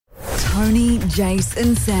Toni, Jace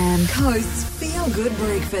and Sam. Coast's Feel Good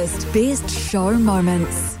Breakfast. Best show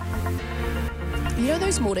moments. You know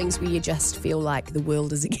those mornings where you just feel like the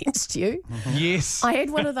world is against you? Yes. I had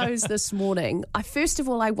one of those this morning. First of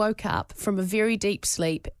all, I woke up from a very deep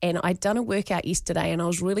sleep and I'd done a workout yesterday and I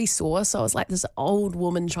was really sore. So I was like this old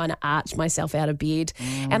woman trying to arch myself out of bed.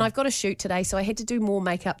 And I've got a shoot today, so I had to do more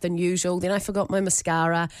makeup than usual. Then I forgot my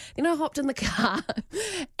mascara. Then I hopped in the car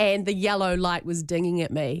and the yellow light was dinging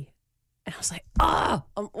at me. And I was like, I'm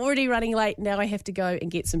already running late. Now I have to go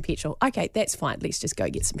and get some petrol. Okay, that's fine. Let's just go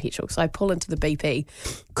get some petrol. So I pull into the BP.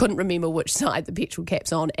 Couldn't remember which side the petrol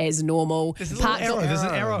cap's on as normal. There's an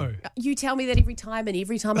arrow. You tell me that every time, and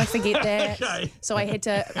every time I forget that. Okay. So I had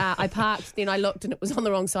to, I parked, then I looked and it was on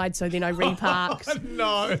the wrong side. So then I reparked. Oh,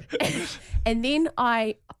 no. And then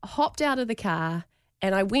I hopped out of the car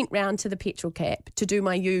and I went round to the petrol cap to do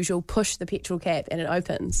my usual push the petrol cap and it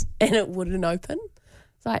opens. And it wouldn't open.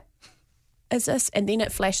 It's like, is this, and then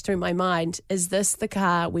it flashed through my mind, is this the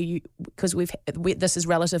car where you, because this is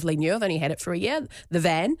relatively new, I've only had it for a year, the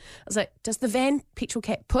van. I was like, does the van petrol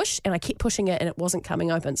cap push? And I kept pushing it and it wasn't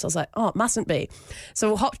coming open. So I was like, it mustn't be.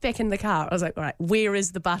 So I hopped back in the car. I was like, all right, where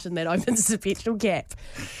is the button that opens the petrol cap?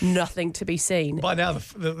 Nothing to be seen. By now,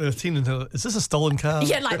 the attendant, is this a stolen car?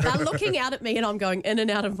 Yeah, like they're looking out at me and I'm going in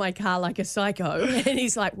and out of my car like a psycho. And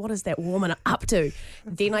he's like, what is that woman up to?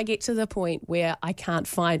 Then I get to the point where I can't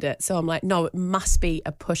find it. So I'm like, no, it must be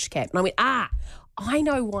a push cap. And I went, I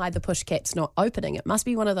know why the push cap's not opening. It must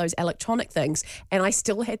be one of those electronic things. And I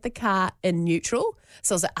still had the car in neutral.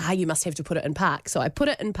 So I was like, you must have to put it in park. So I put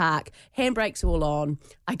it in park, handbrakes all on.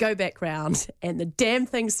 I go back round and the damn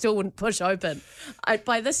thing still wouldn't push open.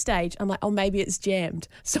 By this stage, I'm like, maybe it's jammed.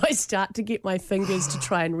 So I start to get my fingers to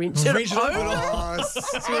try and wrench it open.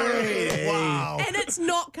 Wow. And it's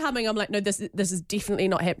not coming. I'm like, no, this is definitely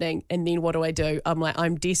not happening. And then what do? I'm like,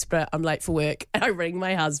 I'm desperate. I'm late for work. And I ring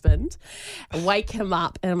my husband, wake him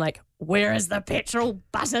up, and I'm like, where is the petrol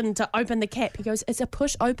button to open the cap? He goes, it's a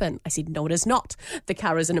push open. I said, no, it is not. The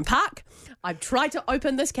car isn't in park. I've tried to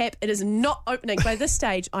open this cap. It is not opening. By this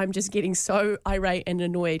stage, I'm just getting so irate and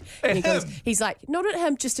annoyed. And he's like, not at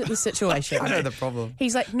him, just at the situation. I know the problem.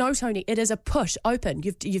 He's like, no, Toni, it is a push open.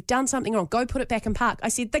 You've done something wrong. Go put it back in park. I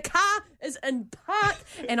said, the car is in park.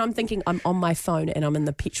 And I'm thinking, I'm on my phone and I'm in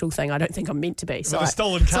the petrol thing. I don't think I'm meant to be. So a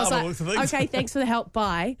stolen car. So I was like, okay, thanks for the help.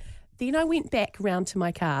 Bye. Then I went back round to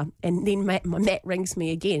my car and then Matt rings me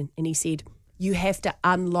again and he said, you have to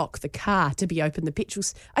unlock the car to be open the petrol.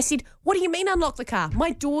 I said, what do you mean unlock the car? My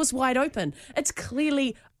door's wide open. It's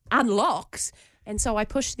clearly unlocked. And so I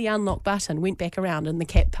pushed the unlock button, went back around and the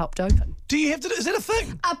cap popped open. Do you have to? Is that a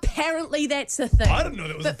thing? Apparently that's a thing. I didn't know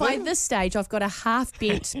that was a thing. But by this stage, I've got a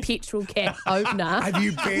half-bent petrol cap opener. Have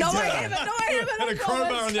you bent No, I it? haven't. And a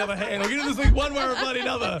crowbar on the other hand. I'll get into this thing one way or bloody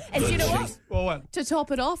another. And you know what? Well, what? To top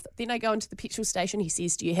it off, then I go into the petrol station. He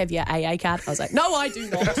says, do you have your AA card? I was like, no, I do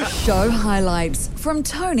not. Show highlights from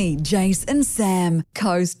Toni, Jace and Sam.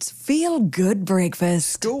 Coast's Feel Good Breakfast.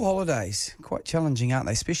 School holidays, quite challenging, aren't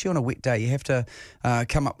they? Especially on a wet day. You have to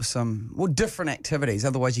come up with some different activities.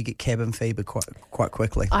 Otherwise, you get cabin fever quite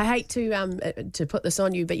quickly. I hate to put this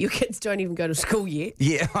on you, but your kids don't even go to school yet.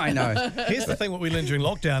 Yeah, I know. Here's the thing, what we learned during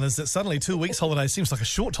lockdown is that suddenly 2 weeks holiday seems like a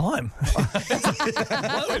short time.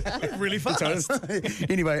 Really fast.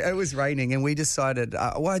 Anyway, it was raining and we decided,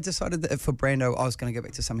 I decided that for Brando, I was going to go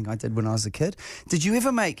back to something I did when I was a kid. Did you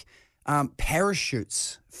ever make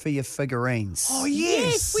parachutes for your figurines? Oh,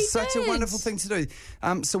 yes. We Such did. a wonderful thing to do.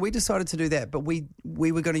 So we decided to do that, but we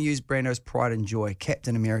were going to use Brando's pride and joy,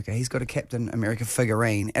 Captain America. He's got a Captain America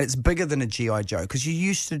figurine, and it's bigger than a G.I. Joe, because you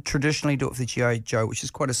used to traditionally do it for the G.I. Joe, which is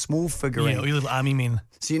quite a small figurine. Yeah, all your little army men.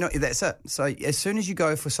 So, that's it. So as soon as you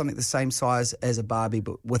go for something the same size as a Barbie,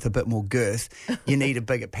 but with a bit more girth, you need a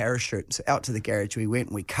bigger parachute. So out to the garage we went,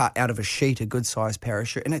 and we cut out of a sheet a good-sized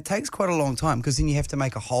parachute, and it takes quite a long time, because then you have to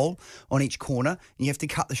make a hole on each corner, and you have to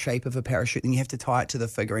cut the shape of a parachute, and you have to tie it to the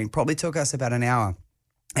figurine. Probably took us about an hour.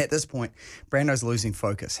 At this point, Brando's losing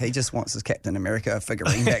focus. He just wants his Captain America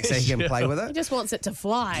figurine back so he can play with it. He just wants it to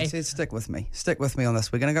fly. He said, stick with me on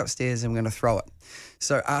this. We're going to go upstairs and we're going to throw it.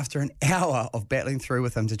 So after an hour of battling through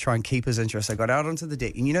with him to try and keep his interest, I got out onto the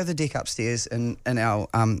deck. And you know the deck upstairs in our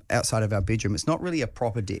outside of our bedroom, it's not really a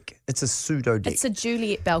proper deck. It's a pseudo deck. It's a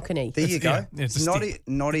Juliet balcony. There you go. Yeah, it's a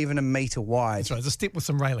not even a metre wide. That's right, it's a step with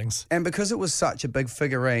some railings. And because it was such a big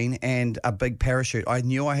figurine and a big parachute, I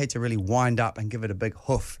knew I had to really wind up and give it a big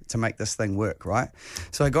hoof to make this thing work, right?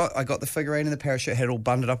 So I got the bigurine and the parachute, had it all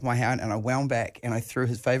bundled up in my hand, and I wound back and I threw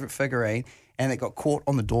his favourite figurine, and it got caught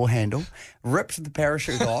on the door handle, ripped the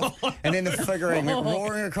parachute off, and then the figurine went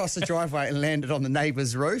roaring across the driveway and landed on the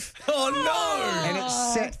neighbour's roof. Oh, no! And it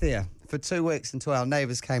sat there for 2 weeks until our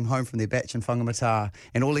neighbours came home from their batch in Whangamata,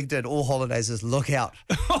 and all he did all holidays is look out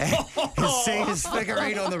and see his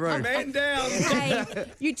figurine on the roof. Man down. Hey,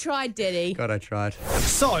 you tried, Daddy. God, I tried.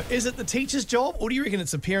 So, is it the teacher's job, or do you reckon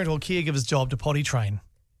it's a parent or caregiver's job to potty train?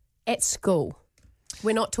 At school.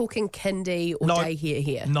 We're not talking kindy or day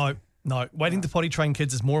here. No. Waiting to potty train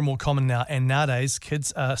kids is more and more common now, and nowadays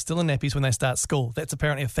kids are still in nappies when they start school. That's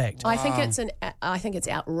apparently a fact. I think it's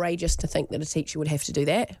outrageous to think that a teacher would have to do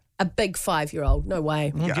that. A big 5-year-old, no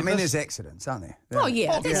way. Yeah, I mean, there's accidents, aren't there? Oh,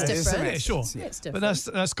 yeah, that's different. Yeah, sure. That's But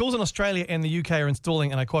different. now, schools in Australia and the UK are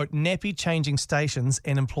installing, and I quote, nappy changing stations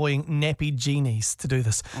and employing nappy genies to do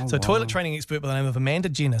this. Toilet training expert by the name of Amanda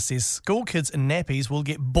Jenner says school kids in nappies will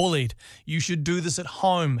get bullied. You should do this at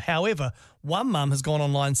home. However, one mum has gone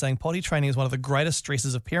online saying potty training is one of the greatest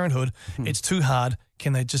stresses of parenthood. It's too hard.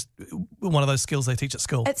 Can they just, one of those skills they teach at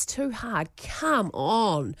school? It's too hard. Come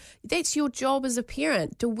on. That's your job as a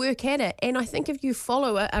parent, to work at it. And I think if you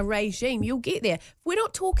follow a regime, you'll get there. We're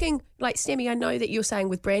not talking, like, Sammy, I know that you're saying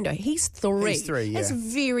with Brando, he's 3. He's 3, yeah. That's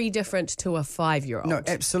very different to a 5-year-old. No,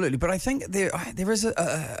 absolutely. But I think there is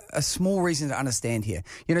a small reason to understand here.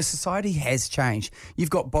 You know, society has changed. You've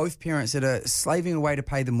got both parents that are slaving away to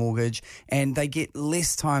pay the mortgage, and they get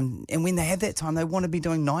less time. And when they have that time, they want to be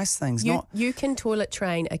doing nice things. You can toilet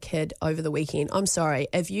train a kid over the weekend. I'm sorry.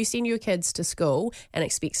 If you send your kids to school and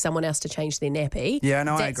expect someone else to change their nappy, I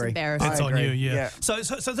that's agree. embarrassing. That's on agree. you, yeah. Yeah.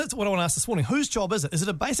 So that's what I want to ask this morning. Whose job is it? Is it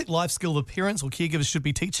a basic life skill that parents or caregivers should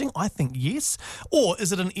be teaching? I think yes. Or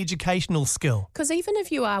is it an educational skill? Because even if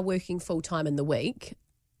you are working full-time in the week,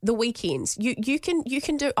 the weekends, you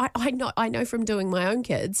can do. I know from doing my own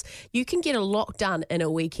kids, you can get a lot done in a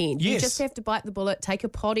weekend. You Yes. just have to bite the bullet, take a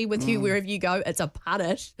potty with you wherever you go. It's a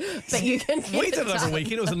punish, but you can. We get did it over a done.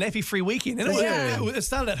 weekend. It was a nappy-free weekend. And it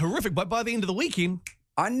started out horrific, but by the end of the weekend,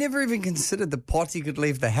 I never even considered the potty could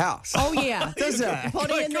leave the house. Oh yeah, Does it?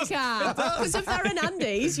 potty in the car. Because if they're in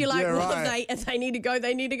undies, you're like, Yeah, well, right. if they need to go,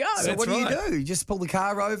 they need to go. So what right. do? You just pull the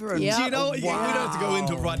car over and... Yeah. do you know, we don't have to go Wow.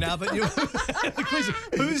 into it right now, but the question,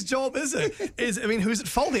 whose job is it? Who's at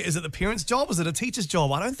fault here? Is it the parent's job? Is it a teacher's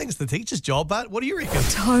job? I don't think it's the teacher's job, but what do you reckon?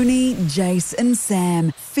 Toni, Jace, and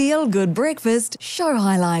Sam. Feel Good Breakfast show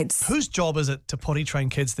highlights. Whose job is it to potty train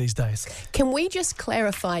kids these days? Can we just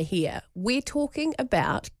clarify here? We're talking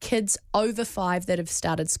about kids over 5 that have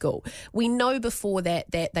started school. We know before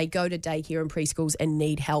that they go to daycare and preschools and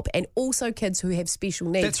need help, and also kids who have special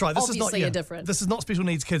needs. That's right. This Obviously is not are different. This is not special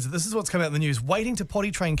needs kids. This is what's come out in the news. Waiting to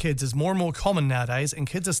potty train kids is more and more common nowadays, and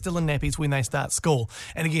kids are still in nappies when they start school.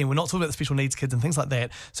 And again, we're not talking about the special needs kids and things like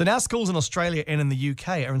that. So now schools in Australia and in the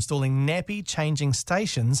UK are installing nappy changing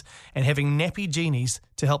stations and having nappy genies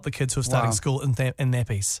to help the kids who are starting Wow. school in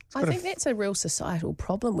nappies. I think that's a real societal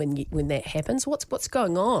problem when that happens. What's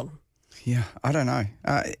going on? Yeah, I don't know.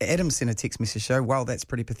 Adam sent a text message show. Well, that's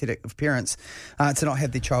pretty pathetic of parents to not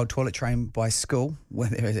have their child toilet trained by school. Well,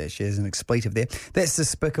 there actually is an expletive there. That's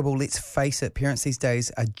despicable. Let's face it, parents these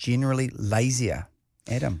days are generally lazier.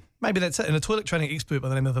 Adam. Maybe that's it. And a toilet training expert by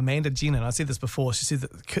the name of Amanda Jenner, and I said this before, she said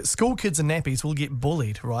that school kids in nappies will get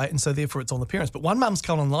bullied, right? And so therefore it's on the parents. But one mum's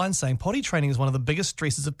come online saying potty training is one of the biggest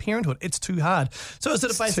stresses of parenthood. It's too hard. So is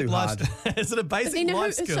it a basic too life? Is it a But basic then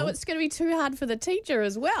life skill? so it's going to be too hard for the teacher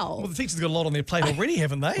as well. Well, the teacher's got a lot on their plate already,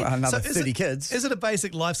 haven't they? Well, another So is 30 kids. Is it a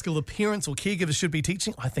basic life skill that parents or caregivers should be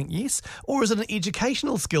teaching? I think yes. Or is it an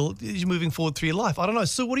educational skill as you're moving forward through your life? I don't know.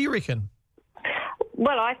 Sue, what do you reckon?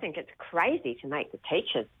 Well, I think it's crazy to make the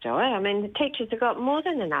teachers do it. I mean, the teachers have got more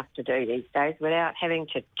than enough to do these days without having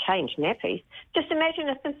to change nappies. Just imagine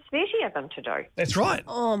if there's 30 of them to do. That's right.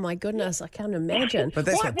 Oh my goodness, I can't imagine. But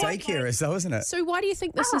that's Why- what daycare is, though, isn't it? So why do you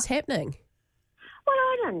think this is happening? Well,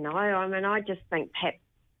 I don't know. I mean, I just think perhaps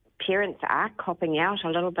parents are copping out a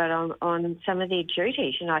little bit on some of their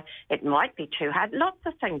duties. You know, it might be too hard. Lots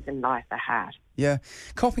of things in life are hard. Yeah.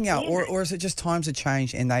 Copping out, or is it just times have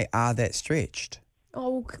changed and they are that stretched?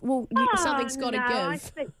 Oh, well, something's got to no, I give.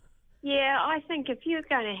 think if you're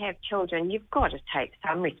going to have children, you've got to take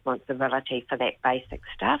some responsibility for that basic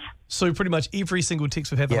stuff. So pretty much every single text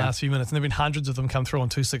we've had the Yeah. last few minutes, and there have been hundreds of them come through on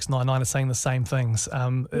 2699 are saying the same things.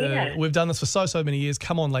 Yeah. We've done this for so many years.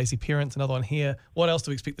 Come on, lazy parents. Another one here. What else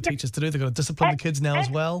do we expect the teachers to do? They've got to discipline the kids now as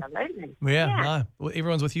well. Absolutely. Yeah, no. Well,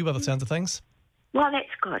 everyone's with you by the sounds of things. Well, that's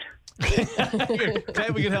good.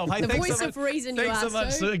 Glad we can help. Hey, The thanks voice so of much. reason you Thanks so asked,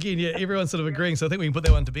 much. Sue. So again, yeah, everyone's sort of agreeing, so I think we can put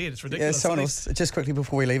that one to bed. It's Yeah, ridiculous. someone else, just quickly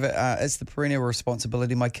before we leave it, it's the perennial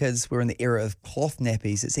responsibility. My kids were in the era of cloth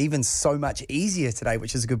nappies. It's even so much easier today,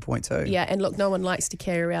 which is a good point too. Yeah, and look, no one likes to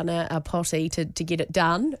carry around a potty to get it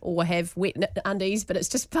done or have wet undies, but it's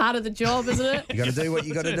just part of the job, isn't it? You got to do what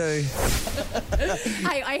you got to do.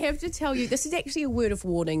 Hey, I have to tell you, this is actually a word of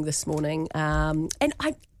warning this morning. And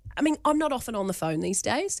I mean, I'm not often on the phone these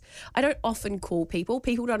days. I don't often call people.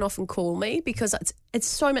 People don't often call me because it's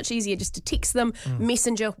so much easier just to text them,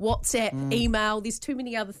 Messenger, WhatsApp, email. There's too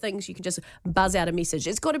many other things you can just buzz out a message.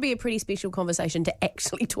 It's got to be a pretty special conversation to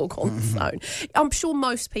actually talk on the phone. I'm sure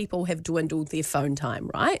most people have dwindled their phone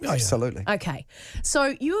time, right? Oh, absolutely. Okay.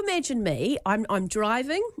 So you imagine me, I'm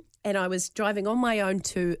driving. And I was driving on my own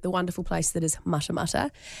to the wonderful place that is Mata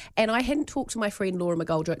Mata. And I hadn't talked to my friend Laura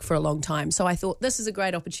McGoldrick for a long time. So I thought, this is a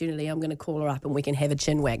great opportunity. I'm going to call her up and we can have a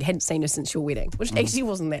chin wag. I hadn't seen her since your wedding, which actually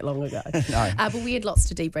wasn't that long ago. No. But we had lots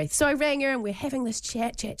to debrief. So I rang her and we're having this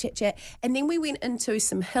chat. And then we went into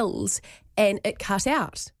some hills and it cut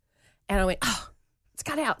out. And I went, oh, it's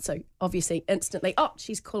cut out. So obviously instantly, oh,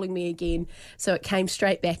 she's calling me again. So it came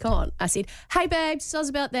straight back on. I said, hey babe, soz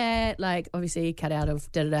about that. Like obviously cut out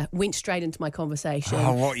of da-da-da. Went straight into my conversation.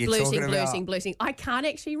 Oh, what you're talking about. Bluesing. I can't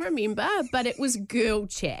actually remember, but it was girl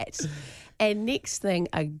chat. And next thing,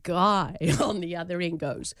 a guy on the other end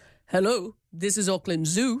goes, hello, this is Auckland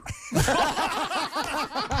Zoo. And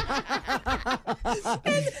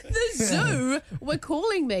the zoo were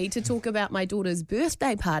calling me to talk about my daughter's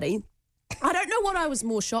birthday party. I don't know what I was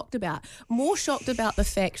more shocked about. More shocked about the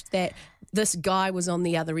fact that this guy was on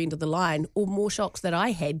the other end of the line, or more shocked that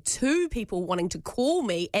I had two people wanting to call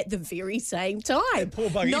me at the very same time. Poor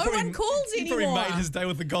bugger. No one calls He anymore. probably made his day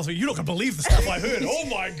with the gospel. You're not going to believe the stuff I heard. Oh,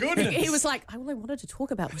 my goodness. He was like, all I wanted to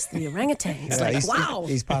talk about was the orangutans. Yeah, Like, wow.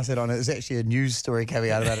 He's passed it on. There's actually a news story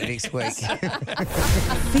coming out about it next week.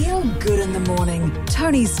 Feel good in the morning.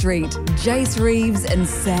 Toni Street, Jace Reeves and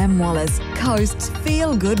Sam Wallace. Coast's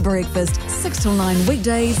Feel Good Breakfast. 6 till 9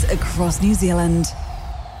 weekdays across New Zealand.